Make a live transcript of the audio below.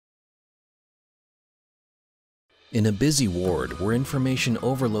In a busy ward where information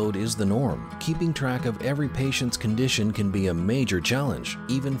overload is the norm, keeping track of every patient's condition can be a major challenge,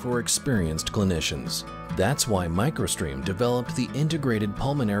 even for experienced clinicians. That's why Microstream developed the Integrated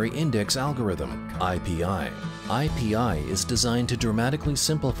Pulmonary Index algorithm, IPI. IPI is designed to dramatically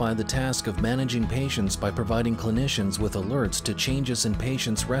simplify the task of managing patients by providing clinicians with alerts to changes in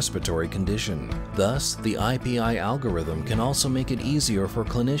patients' respiratory condition. Thus, the IPI algorithm can also make it easier for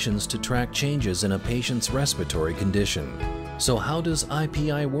clinicians to track changes in a patient's respiratory condition. So how does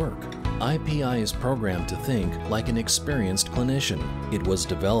IPI work? IPI is programmed to think like an experienced clinician. It was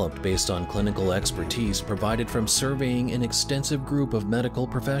developed based on clinical expertise provided from surveying an extensive group of medical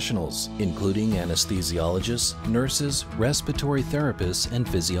professionals, including anesthesiologists, nurses, respiratory therapists, and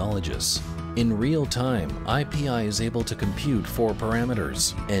physiologists. In real time, IPI is able to compute 4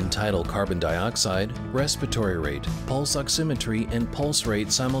 parameters: end-tidal carbon dioxide, respiratory rate, pulse oximetry, and pulse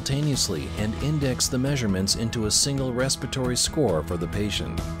rate simultaneously, and index the measurements into a single respiratory score for the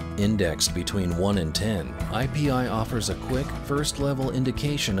patient. Indexed between 1 and 10, IPI offers a quick, first-level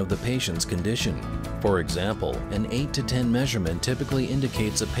indication of the patient's condition. For example, an 8 to 10 measurement typically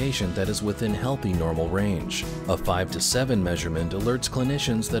indicates a patient that is within healthy normal range. A 5 to 7 measurement alerts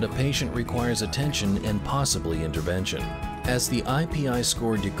clinicians that a patient requires attention and possibly intervention. As the IPI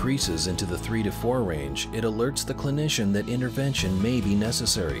score decreases into the 3 to 4 range, it alerts the clinician that intervention may be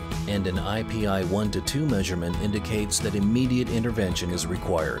necessary, and an IPI 1 to 2 measurement indicates that immediate intervention is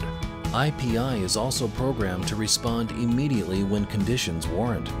required. IPI is also programmed to respond immediately when conditions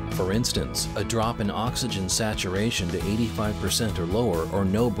warrant. For instance, a drop in oxygen saturation to 85% or lower, or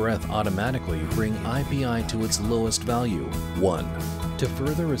no breath automatically bring IPI to its lowest value, 1. To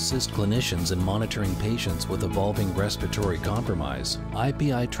further assist clinicians in monitoring patients with evolving respiratory compromise,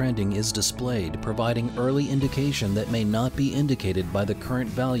 IPI trending is displayed, providing early indication that may not be indicated by the current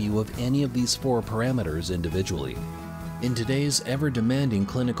value of any of these 4 parameters individually. In today's ever-demanding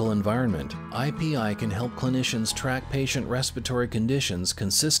clinical environment, IPI can help clinicians track patient respiratory conditions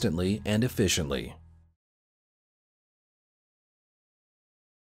consistently and efficiently.